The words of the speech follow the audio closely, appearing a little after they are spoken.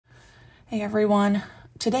Hey everyone,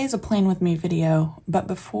 today's a plan with me video, but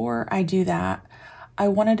before I do that, I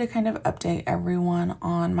wanted to kind of update everyone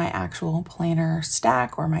on my actual planner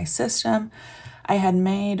stack or my system. I had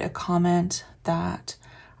made a comment that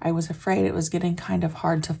I was afraid it was getting kind of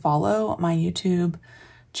hard to follow my YouTube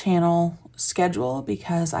channel schedule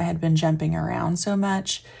because I had been jumping around so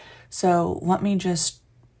much. So let me just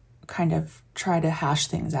kind of try to hash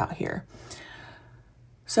things out here.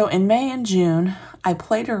 So in May and June, I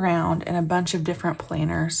played around in a bunch of different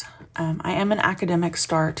planners. I am an Academic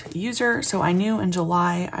Start user, so I knew in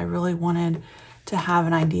July I really wanted to have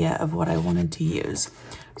an idea of what I wanted to use.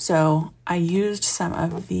 So I used some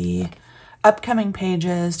of the upcoming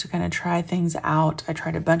pages to kind of try things out. I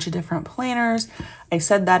tried a bunch of different planners. I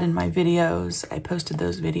said that in my videos. I posted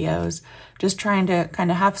those videos, just trying to kind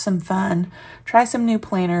of have some fun, try some new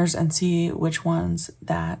planners and see which ones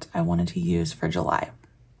that I wanted to use for July.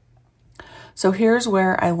 So here's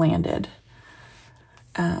where I landed.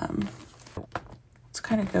 Let's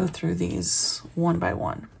kind of go through these one by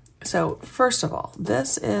one. So first of all,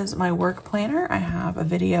 this is my work planner. I have a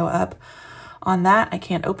video up on that. I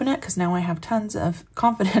can't open it because now I have tons of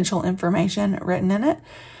confidential information written in it.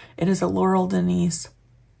 It is a Laurel Denise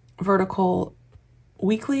vertical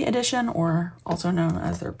weekly edition, or also known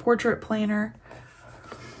as their portrait planner.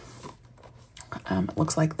 It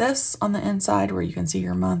looks like this on the inside where you can see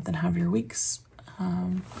your month and have your weeks.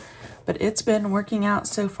 But it's been working out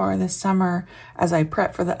so far this summer as I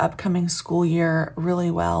prep for the upcoming school year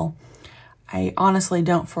really well. I honestly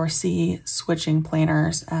don't foresee switching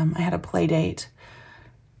planners. I had a play date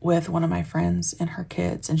with one of my friends and her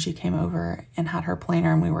kids, and she came over and had her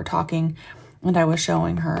planner and we were talking, and I was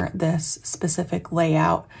showing her this specific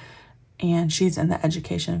layout, and she's in the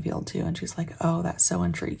education field too, and she's like, oh, that's so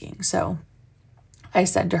intriguing. So I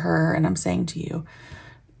said to her, and I'm saying to you,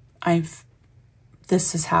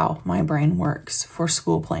 this is how my brain works for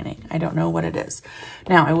school planning. I don't know what it is.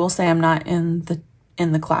 Now, I will say I'm not in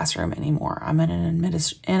the classroom anymore. I'm in an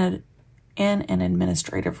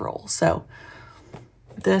administrative role. So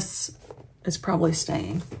this is probably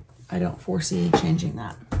staying. I don't foresee changing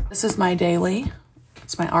that. This is my daily.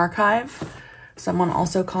 It's my archive. Someone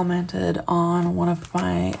also commented on one of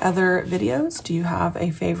my other videos. Do you have a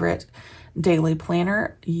favorite daily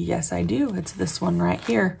planner? Yes, I do. It's this one right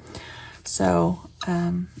here. So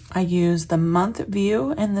I use the month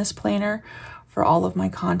view in this planner for all of my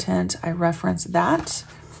content. I reference that.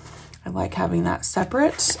 I like having that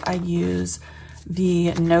separate. I use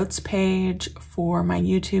the notes page for my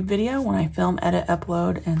YouTube video when I film, edit,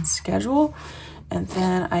 upload, and schedule. And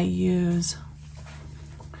then I use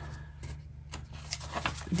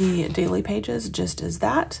the daily pages just as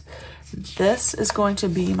that. This is going to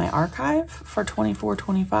be my archive for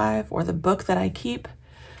 24-25, or the book that I keep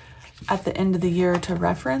at the end of the year to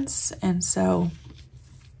reference. And so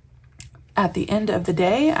at the end of the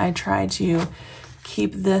day, I try to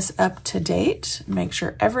keep this up to date, make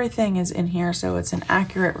sure everything is in here so it's an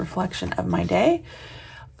accurate reflection of my day.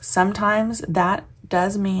 Sometimes that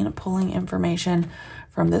does mean pulling information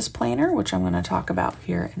from this planner, which I'm going to talk about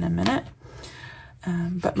here in a minute.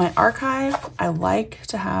 But my archive, I like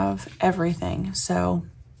to have everything. So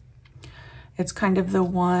it's kind of the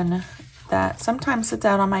one that sometimes sits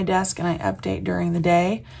out on my desk and I update during the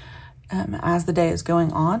day as the day is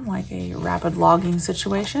going on, like a rapid logging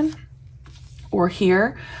situation. Or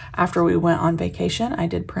here, after we went on vacation, I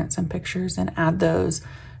did print some pictures and add those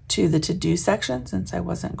to the to-do section since I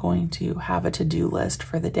wasn't going to have a to-do list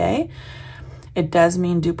for the day. It does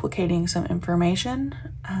mean duplicating some information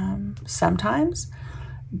sometimes.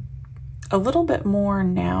 A little bit more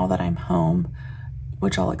now that I'm home,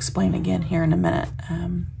 which I'll explain again here in a minute.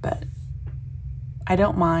 But I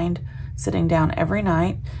don't mind sitting down every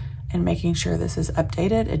night and making sure this is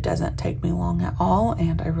updated. It doesn't take me long at all,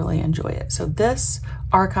 and I really enjoy it. So this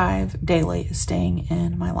archive daily is staying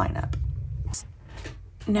in my lineup.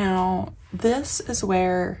 Now, this is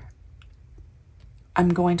where I'm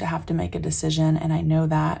going to have to make a decision, and I know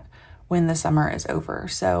that when the summer is over.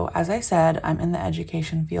 So as I said, I'm in the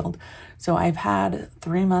education field, so I've had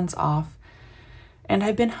 3 months off and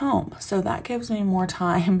I've been home. So that gives me more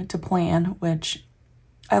time to plan, which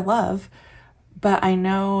I love, but I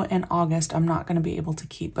know in August I'm not going to be able to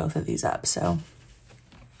keep both of these up. So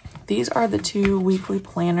these are the 2 weekly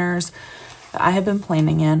planners that I have been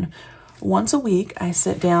planning in. Once a week, I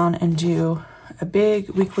sit down and do a big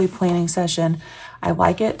weekly planning session. I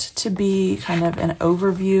like it to be kind of an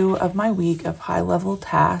overview of my week of high-level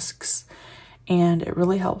tasks, and it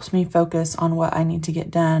really helps me focus on what I need to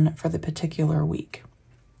get done for the particular week.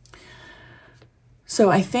 So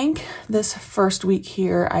I think this first week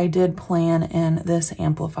here, I did plan in this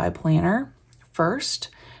Amplify planner first.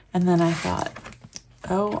 And then I thought,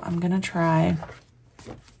 oh, I'm going to try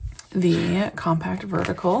the Compact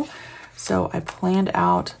Vertical. So I planned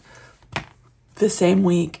out the same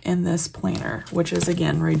week in this planner, which is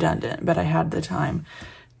again redundant, but I had the time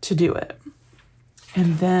to do it.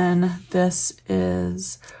 And then this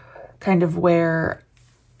is kind of where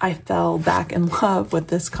I fell back in love with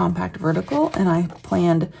this Compact Vertical, and I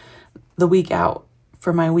planned the week out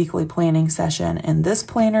for my weekly planning session in this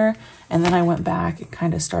planner, and then I went back and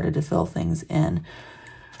kind of started to fill things in.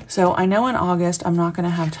 So I know in August I'm not going to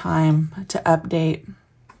have time to update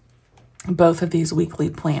both of these weekly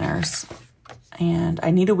planners, and I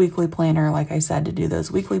need a weekly planner, like I said, to do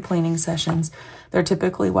those weekly planning sessions. They're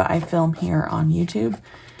typically what I film here on YouTube,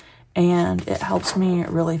 and it helps me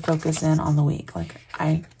really focus in on the week. Like,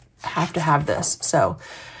 I have to have this. So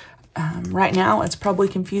right now it's probably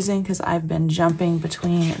confusing because I've been jumping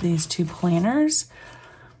between these two planners,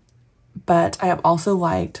 but I have also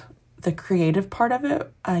liked the creative part of it,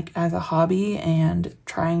 like as a hobby, and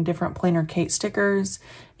trying different PlannerKate stickers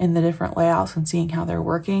in the different layouts and seeing how they're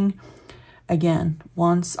working. Again,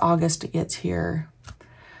 once August gets here,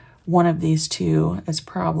 one of these two is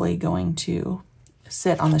probably going to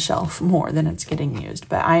sit on the shelf more than it's getting used,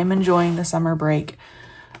 but I am enjoying the summer break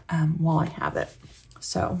while I have it.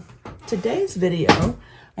 So today's video,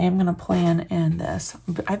 I am going to plan in this.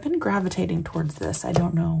 I've been gravitating towards this. I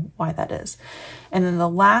don't know why that is. And then the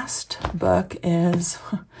last book is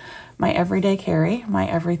my Everyday Carry, my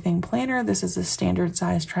Everything Planner. This is a standard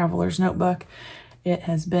size traveler's notebook. It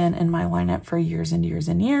has been in my lineup for years and years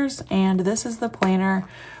and years. And this is the planner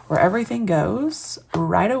where everything goes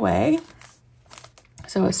right away.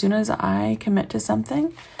 So as soon as I commit to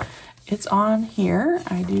something, it's on here.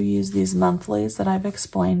 I do use these monthlies that I've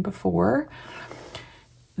explained before.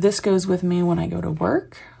 This goes with me when I go to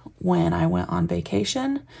work, when I went on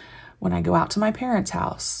vacation, when I go out to my parents'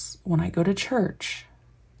 house, when I go to church.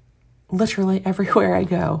 Literally everywhere I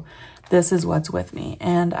go, this is what's with me.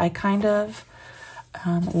 And I kind of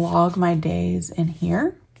log my days in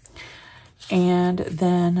here. And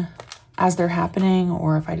then as they're happening,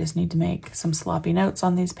 or if I just need to make some sloppy notes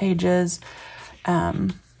on these pages,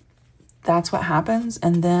 that's what happens.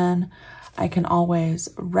 And then I can always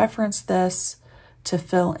reference this to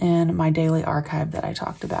fill in my daily archive that I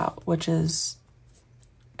talked about, which is,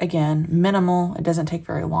 again, minimal. It doesn't take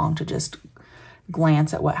very long to just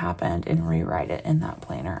glance at what happened and rewrite it in that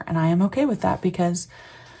planner. And I am okay with that because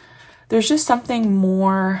there's just something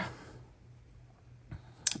more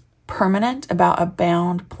permanent about a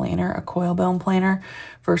bound planner, a coil bound planner,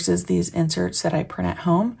 versus these inserts that I print at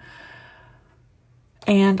home.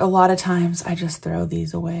 And a lot of times I just throw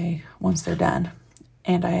these away once they're done.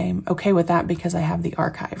 And I'm okay with that because I have the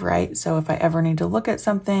archive, right? So if I ever need to look at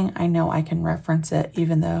something, I know I can reference it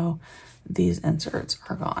even though these inserts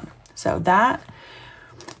are gone. So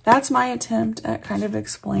that's my attempt at kind of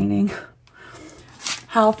explaining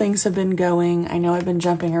how things have been going. I know I've been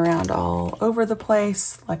jumping around all over the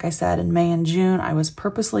place. Like I said, in May and June, I was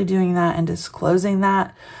purposely doing that and disclosing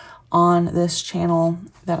that on this channel,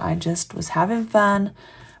 that I just was having fun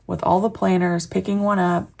with all the planners, picking one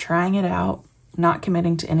up, trying it out, not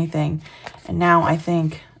committing to anything. And now I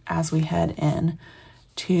think as we head in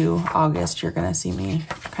to August, you're going to see me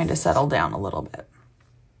kind of settle down a little bit.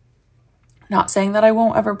 Not saying that I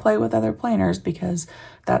won't ever play with other planners, because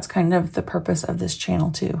that's kind of the purpose of this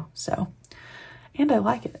channel too. So, and I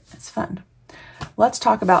like it. It's fun. Let's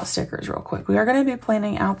talk about stickers real quick. We are going to be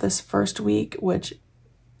planning out this first week, which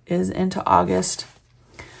is into August.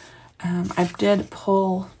 I did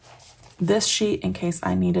pull this sheet in case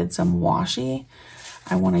I needed some washi.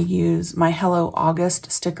 I want to use my Hello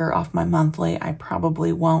August sticker off my monthly. I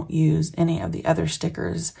probably won't use any of the other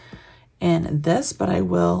stickers in this, but I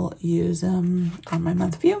will use them on my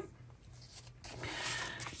month view.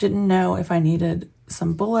 Didn't know if I needed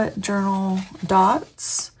some bullet journal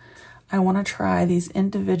dots. I want to try these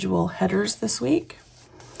individual headers this week.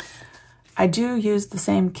 I do use the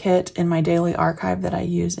same kit in my daily archive that I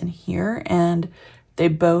use in here, and they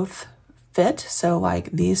both fit. So like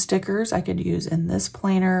these stickers I could use in this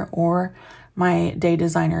planner or my Day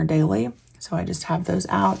Designer Daily. So I just have those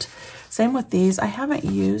out. Same with these. I haven't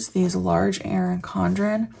used these large Erin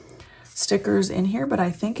Condren stickers in here, but I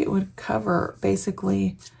think it would cover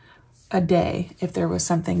basically a day if there was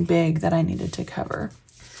something big that I needed to cover.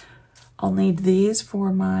 I'll need these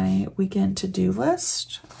for my weekend to-do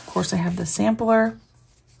list. Of course, I have the sampler,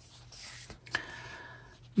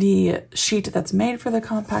 the sheet that's made for the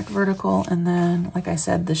Compact Vertical, and then, like I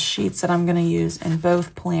said, the sheets that I'm going to use in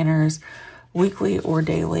both planners weekly or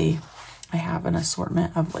daily, I have an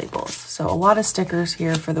assortment of labels. So a lot of stickers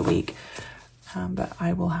here for the week, but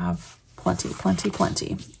I will have plenty, plenty,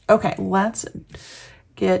 plenty. Okay, let's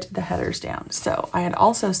get the headers down. So I had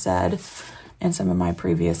also said in some of my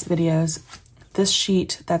previous videos, this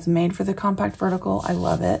sheet that's made for the compact vertical, I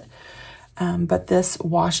love it. But this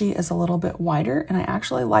washi is a little bit wider, and I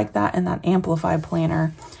actually like that in that Amplify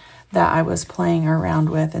planner that I was playing around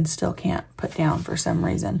with and still can't put down for some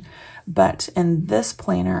reason. But in this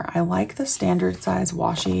planner, I like the standard size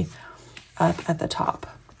washi up at the top.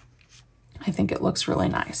 I think it looks really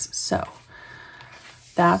nice. So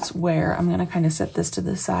that's where I'm gonna kind of set this to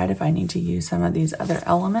the side. If I need to use some of these other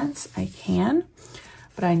elements, I can,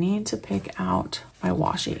 but I need to pick out my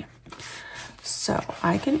washi. So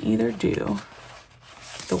I can either do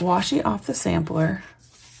the washi off the sampler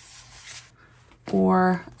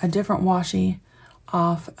or a different washi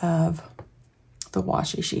off of the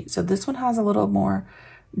washi sheet. So this one has a little more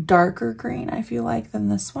darker green, I feel like, than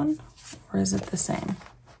this one. Or is it the same?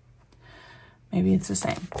 Maybe it's the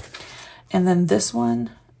same. And then this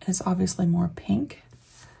one is obviously more pink,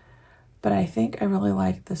 but I think I really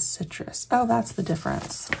like the citrus. Oh, that's the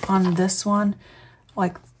difference. On this one,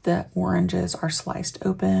 like the oranges are sliced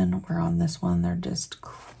open, where on this one, they're just,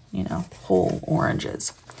 you know, whole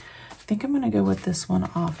oranges. I think I'm gonna go with this one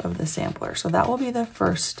off of the sampler. So that will be the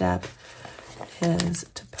first step, is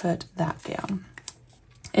to put that down.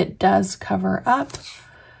 It does cover up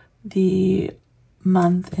the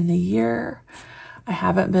month and the year. I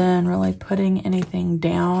haven't been really putting anything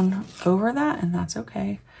down over that, and that's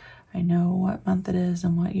okay. I know what month it is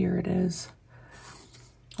and what year it is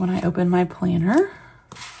when I open my planner.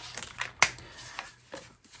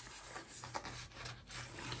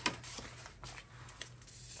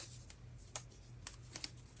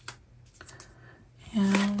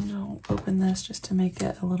 And I'll open this just to make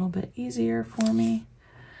it a little bit easier for me.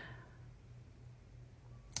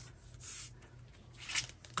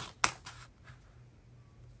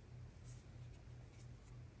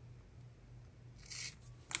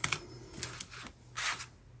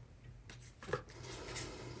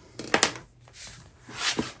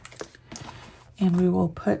 And we will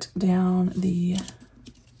put down the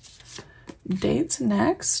dates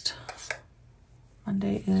next.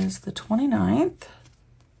 Monday is the 29th.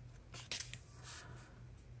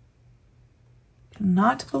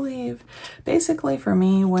 Not to believe, basically for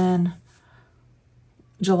me, when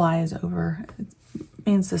July is over, it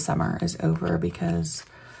means the summer is over, because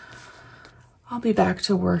I'll be back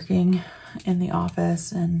to working in the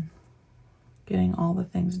office and getting all the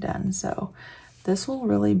things done. So this will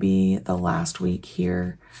really be the last week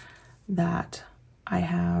here that I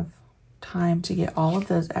have time to get all of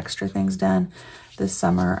those extra things done. This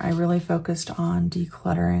summer, I really focused on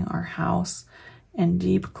decluttering our house and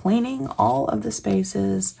deep cleaning all of the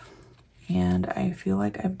spaces. And I feel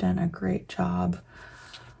like I've done a great job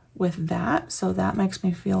with that. So that makes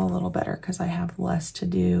me feel a little better, because I have less to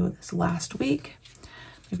do this last week.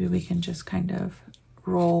 Maybe we can just kind of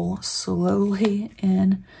roll slowly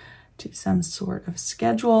in to some sort of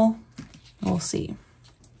schedule. We'll see.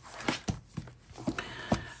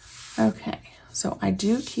 Okay, so I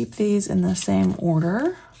do keep these in the same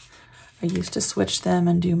order. I used to switch them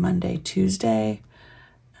and do Monday, Tuesday,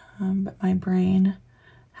 but my brain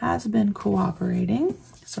has been cooperating.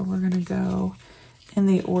 So we're gonna go in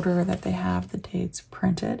the order that they have the dates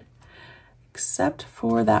printed, except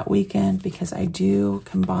for that weekend, because I do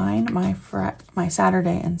combine my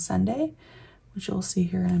Saturday and Sunday, which you'll see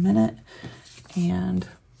here in a minute, and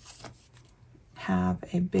have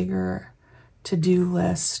a bigger to-do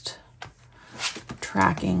list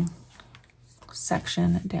tracking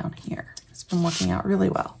section down here. It's been working out really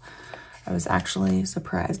well. I was actually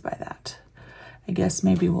surprised by that. I guess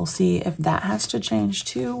maybe we'll see if that has to change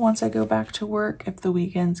too once I go back to work, if the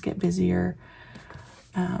weekends get busier.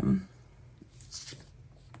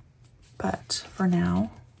 But for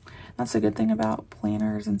now, that's a good thing about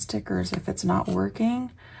planners and stickers. If it's not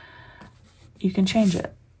working, you can change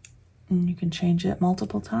it. And you can change it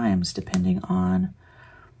multiple times depending on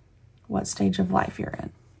what stage of life you're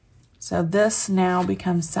in. So this now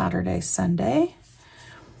becomes Saturday, Sunday.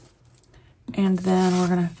 And then we're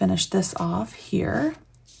gonna finish this off here.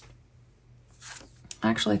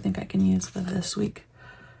 Actually, I think I can use the this week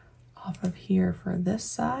off of here for this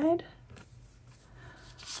side.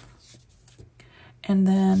 And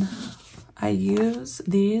then I use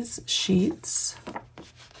these sheets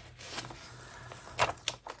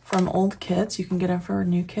from old kits. You can get them for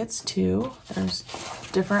new kits too. There's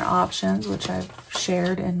different options, which I've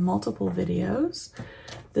shared in multiple videos.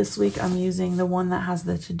 This week I'm using the one that has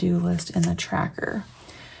the to-do list and the tracker.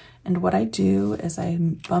 And what I do is I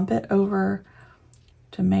bump it over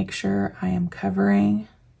to make sure I am covering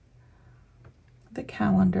the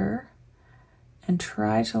calendar and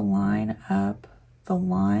try to line up the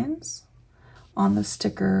lines on the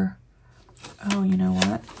sticker. Oh, you know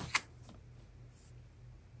what?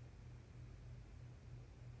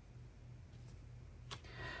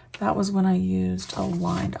 That was when I used a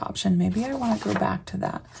lined option. Maybe I want to go back to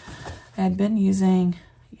that. I had been using,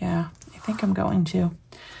 yeah, I think I'm going to.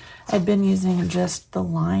 I'd been using just the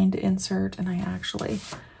lined insert, and I actually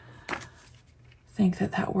think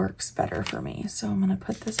that that works better for me. So I'm going to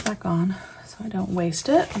put this back on so I don't waste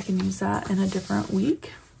it. I can use that in a different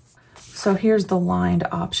week. So here's the lined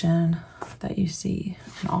option that you see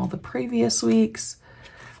in all the previous weeks.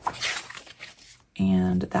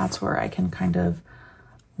 And that's where I can kind of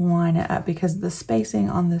line it up, because the spacing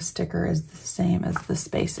on this sticker is the same as the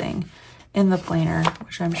spacing in the planner,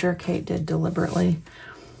 which I'm sure Kate did deliberately.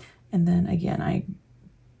 And then again, I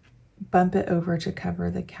bump it over to cover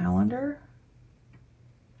the calendar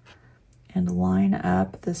and line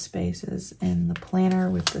up the spaces in the planner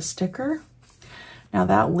with the sticker. Now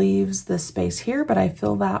that leaves the space here, but I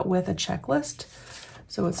fill that with a checklist,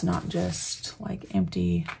 so it's not just like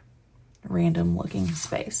empty, random looking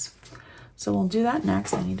space. So we'll do that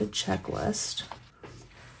next. I need a checklist.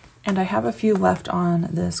 And I have a few left on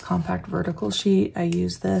this compact vertical sheet. I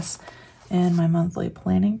use this in my monthly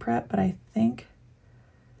planning prep, but I think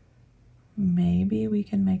maybe we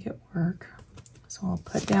can make it work. So I'll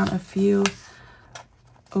put down a few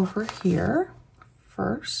over here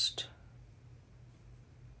first.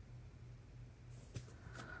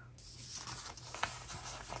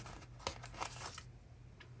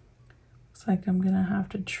 Looks like I'm gonna have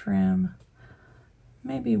to trim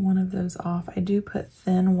maybe one of those off. I do put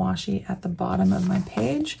thin washi at the bottom of my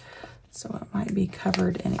page, so it might be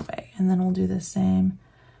covered anyway. And then we'll do the same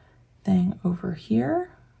thing over here.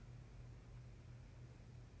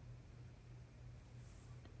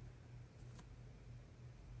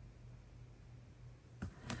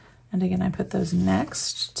 And again, I put those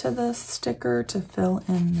next to the sticker to fill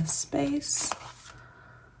in the space.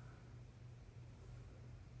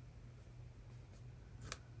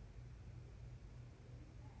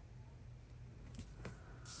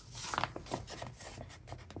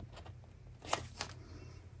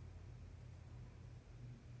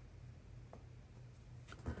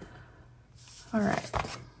 All right,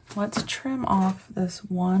 let's trim off this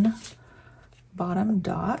one bottom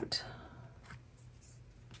dot.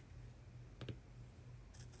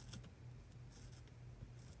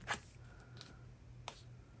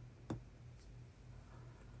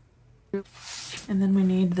 And then we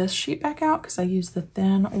need this sheet back out because I used the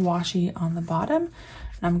thin washi on the bottom.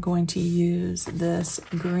 And I'm going to use this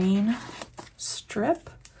green strip.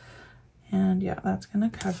 And yeah, that's gonna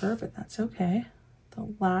cover, but that's okay.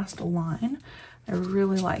 The last line. I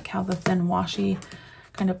really like how the thin washi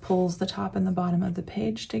kind of pulls the top and the bottom of the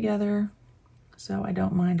page together. So I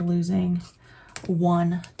don't mind losing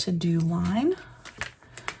one to-do line.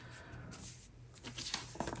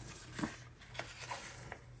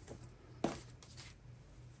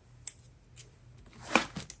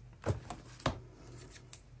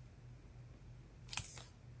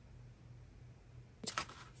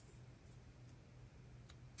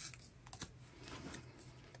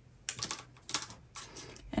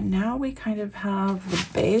 And now we kind of have the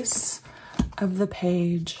base of the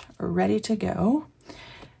page ready to go.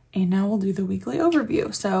 And now we'll do the weekly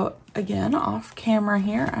overview. So again, off camera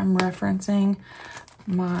here, I'm referencing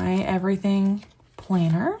my everything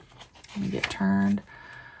planner. Let me get turned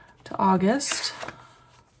to August.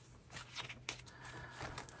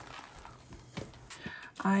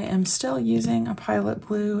 I am still using a Pilot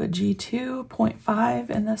Blue G2.5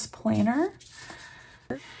 in this planner.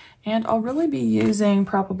 And I'll really be using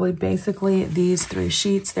probably basically these 3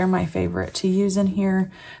 sheets. They're my favorite to use in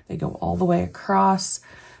here. They go all the way across,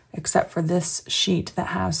 except for this sheet that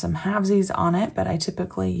has some halvesies on it, but I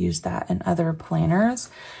typically use that in other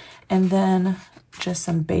planners. And then just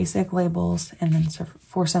some basic labels, and then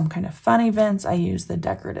for some kind of fun events, I use the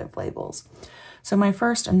decorative labels. So my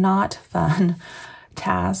first not fun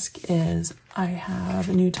task is I have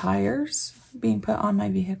new tires being put on my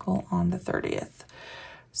vehicle on the 30th.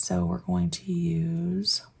 So we're going to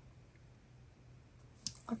use,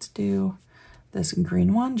 let's do this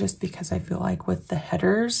green one, just because I feel like with the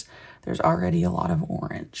headers, there's already a lot of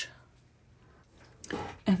orange.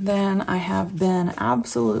 And then I have been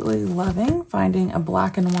absolutely loving finding a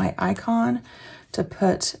black and white icon to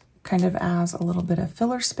put kind of as a little bit of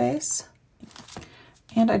filler space.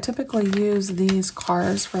 And I typically use these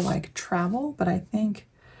cars for like travel, but I think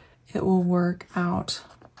it will work out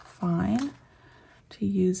fine to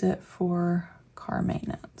use it for car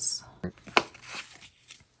maintenance.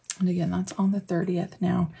 And again, that's on the 30th.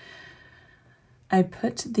 Now, I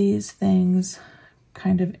put these things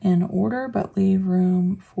kind of in order, but leave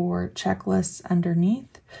room for checklists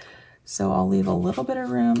underneath. So I'll leave a little bit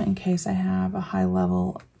of room in case I have a high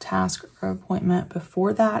level task or appointment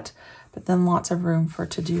before that, but then lots of room for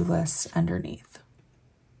to-do lists underneath.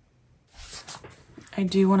 I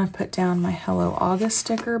do want to put down my Hello August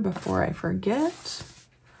sticker before I forget.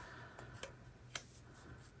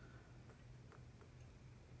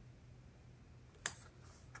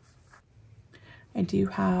 I do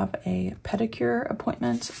have a pedicure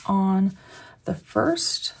appointment on the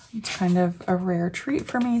 1st. It's kind of a rare treat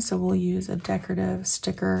for me, so we'll use a decorative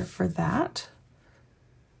sticker for that.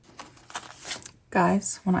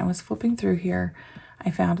 Guys, when I was flipping through here,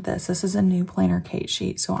 I found this. This is a new PlannerKate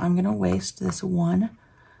sheet, so I'm going to waste this one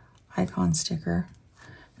icon sticker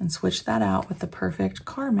and switch that out with the perfect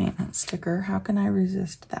car maintenance sticker. How can I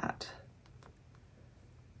resist that?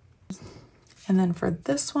 And then for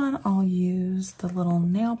this one, I'll use the little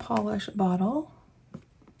nail polish bottle.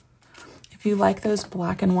 If you like those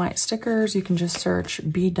black and white stickers, you can just search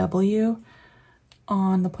BW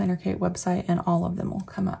on the PlannerKate website and all of them will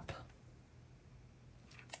come up.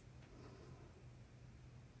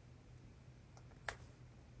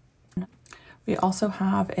 We also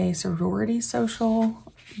have a sorority social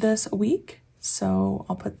this week, so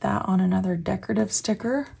I'll put that on another decorative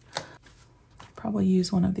sticker. Probably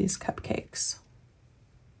use one of these cupcakes.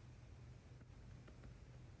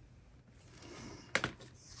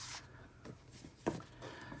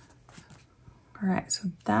 All right, so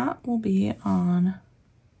that will be on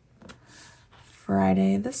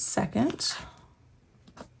Friday the 2nd.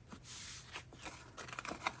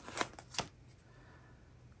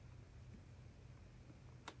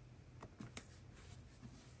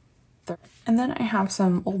 And then I have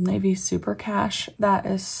some Old Navy Super Cash that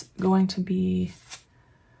is going to be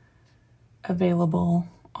available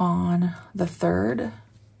on the 3rd,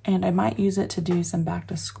 and I might use it to do some back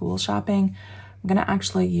to school shopping. I'm gonna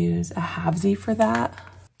actually use a halvesy for that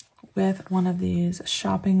with one of these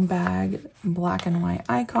shopping bag black and white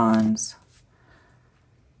icons.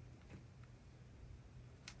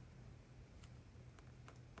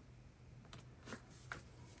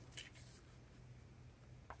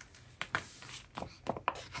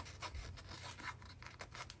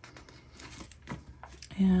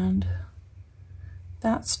 And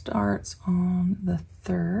that starts on the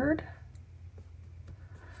 3rd.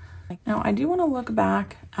 Now I do want to look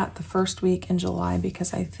back at the first week in July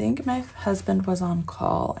because I think my husband was on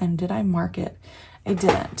call, and did I mark it? I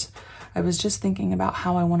didn't. I was just thinking about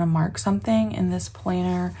how I want to mark something in this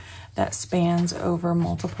planner that spans over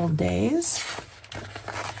multiple days.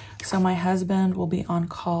 So my husband will be on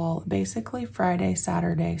call basically Friday,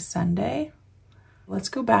 Saturday, Sunday. Let's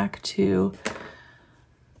go back to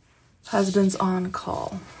husband's on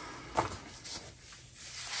call.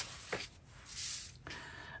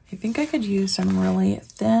 I think I could use some really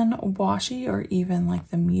thin washi or even like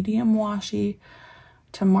the medium washi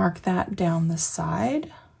to mark that down the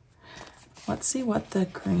side. Let's see what the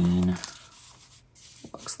green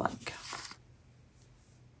looks like.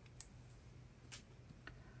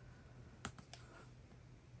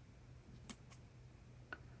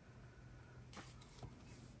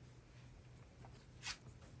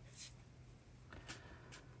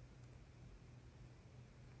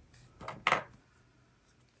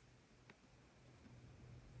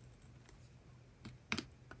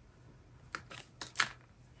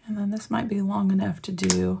 And then this might be long enough to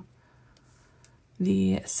do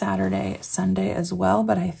the Saturday, Sunday as well,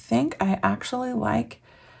 but I think I actually like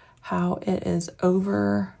how it is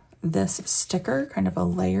over this sticker, kind of a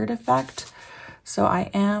layered effect. So I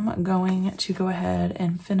am going to go ahead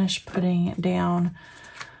and finish putting down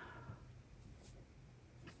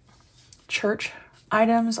church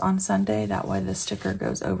items on Sunday. That way the sticker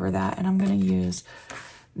goes over that, and I'm going to use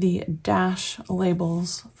the dash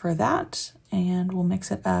labels for that, and we'll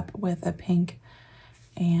mix it up with a pink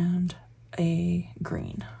and a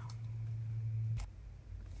green.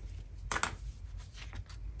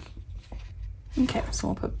 Okay, so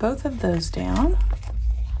we'll put both of those down.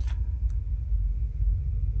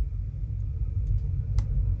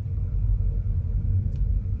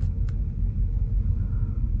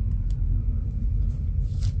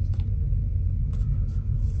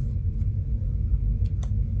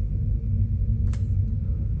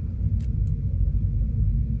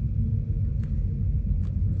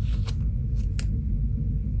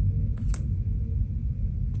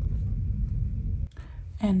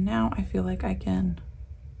 And now I feel like I can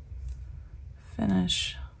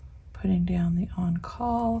finish putting down the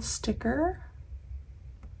on-call sticker.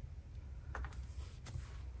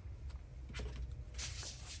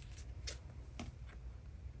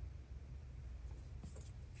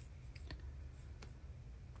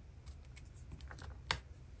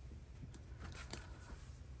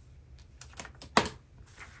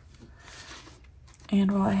 And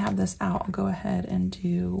while I have this out, I'll go ahead and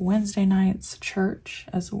do Wednesday night's church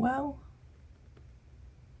as well.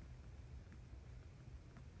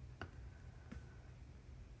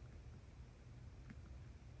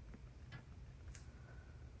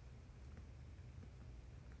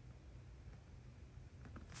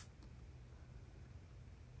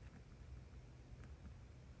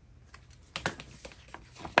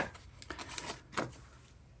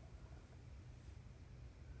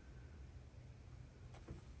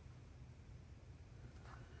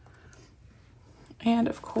 And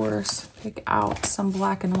of course, pick out some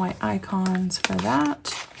black and white icons for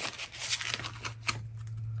that.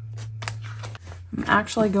 I'm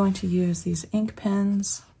actually going to use these ink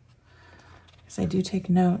pens because I do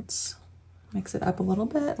take notes. Mix it up a little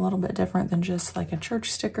bit different than just like a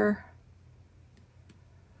church sticker.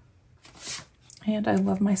 And I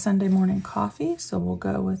love my Sunday morning coffee, so we'll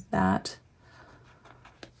go with that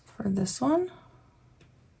for this one.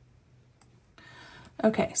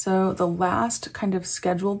 Okay, so the last kind of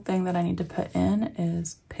scheduled thing that I need to put in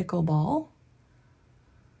is pickleball.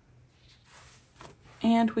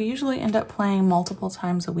 And we usually end up playing multiple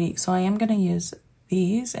times a week, so I am going to use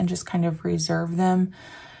these and just kind of reserve them.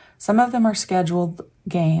 Some of them are scheduled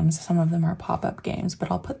games, some of them are pop-up games, but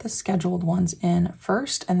I'll put the scheduled ones in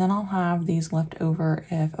first, and then I'll have these left over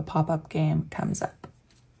if a pop-up game comes up.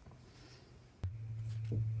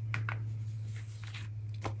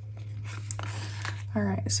 All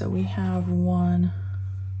right, so we have one.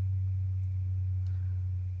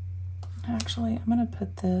 Actually, I'm gonna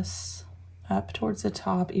put this up towards the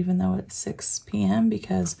top even though it's 6 p.m.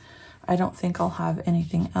 because I don't think I'll have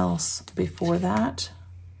anything else before that.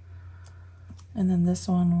 And then this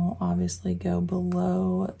one will obviously go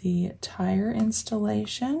below the tire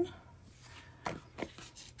installation.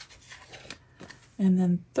 And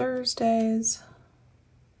then Thursdays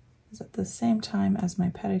is at the same time as my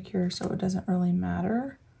pedicure, so it doesn't really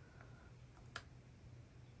matter.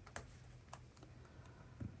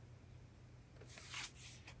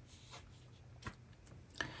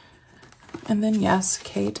 And then yes,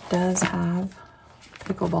 Kate does have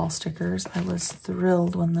pickleball stickers. I was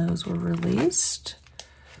thrilled when those were released.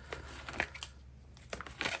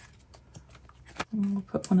 And we'll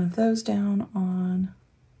put one of those down on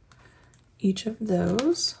each of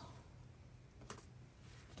those.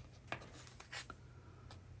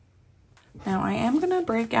 Now I am gonna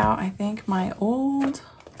break out, I think, my old,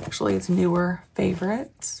 actually it's newer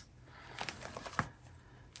favorites,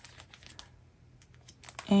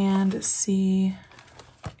 and see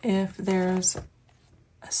if there's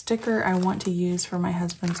a sticker I want to use for my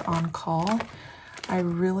husband's on-call. I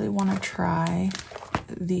really want to try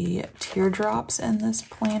the teardrops in this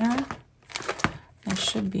planner. It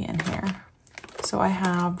should be in here. So I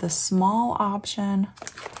have the small option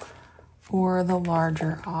or the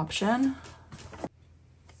larger option.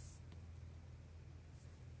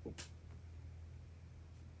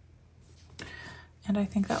 And I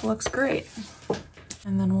think that looks great.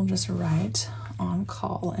 And then we'll just write on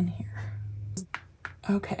call in here.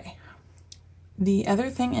 Okay. The other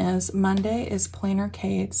thing is Monday is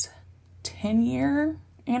PlannerKate's 10-year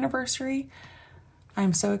anniversary.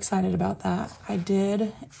 I'm so excited about that. I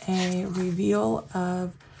did a reveal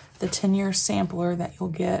of the 10-year sampler that you'll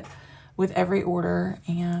get with every order,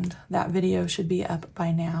 and that video should be up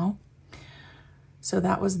by now. So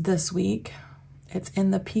that was this week. It's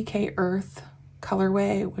in the PK Earth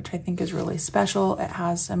colorway, which I think is really special. It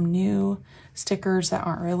has some new stickers that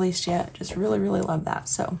aren't released yet. Just really, really love that.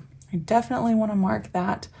 So I definitely want to mark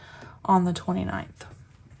that on the 29th.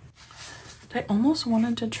 I almost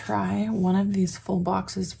wanted to try one of these full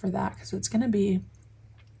boxes for that because it's going to be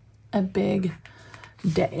a big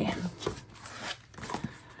day.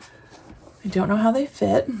 I don't know how they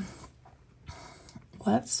fit.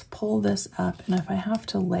 Let's pull this up, and if I have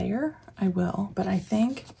to layer, I will, but I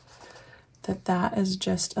think that that is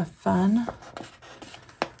just a fun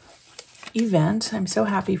event. I'm so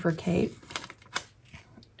happy for Kate.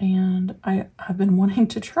 And I have been wanting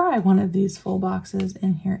to try one of these full boxes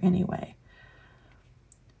in here anyway.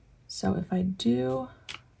 So if I do,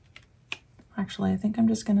 actually, I think I'm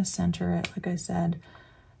just gonna center it, like I said,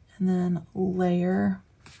 and then layer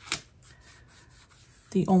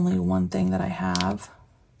the only one thing that I have.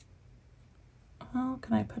 Oh,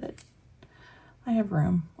 can I put it? I have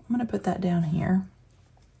room. I'm gonna put that down here.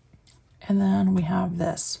 And then we have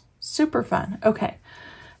this. Super fun. Okay,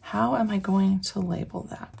 how am I going to label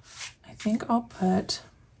that? I think I'll put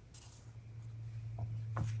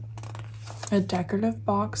a decorative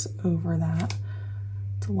box over that.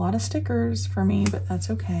 It's a lot of stickers for me, but that's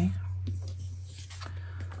okay.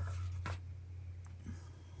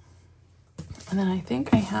 And then I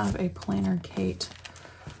think I have a PlannerKate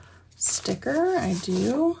sticker. I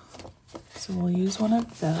do. So we'll use one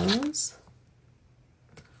of those.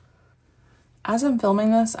 As I'm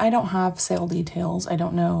filming this, I don't have sale details. I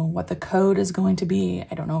don't know what the code is going to be.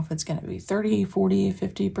 I don't know if it's going to be 30, 40,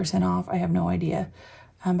 50% off. I have no idea.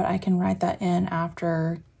 But I can write that in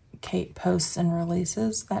after Kate posts and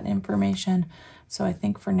releases that information. So I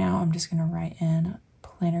think for now, I'm just going to write in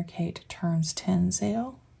PlannerKate turns 10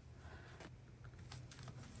 sale.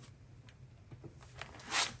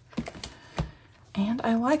 And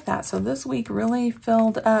I like that. So this week really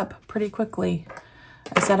filled up pretty quickly.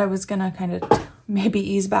 I said I was going to kind of maybe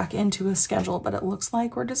ease back into a schedule, but it looks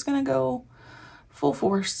like we're just going to go full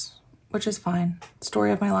force, which is fine.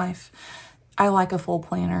 Story of my life. I like a full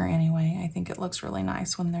planner anyway. I think it looks really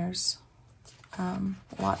nice when there's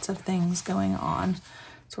lots of things going on,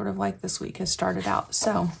 sort of like this week has started out.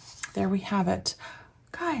 So there we have it.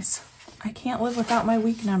 Guys, I can't live without my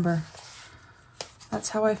week number. That's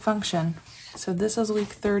how I function. So this is week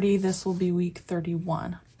 30. This will be week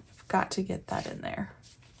 31. I've got to get that in there.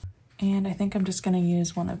 And I think I'm just going to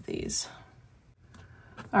use one of these.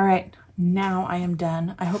 All right, now I am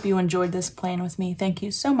done. I hope you enjoyed this plan with me. Thank you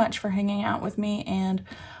so much for hanging out with me, and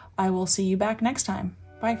I will see you back next time.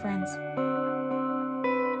 Bye, friends.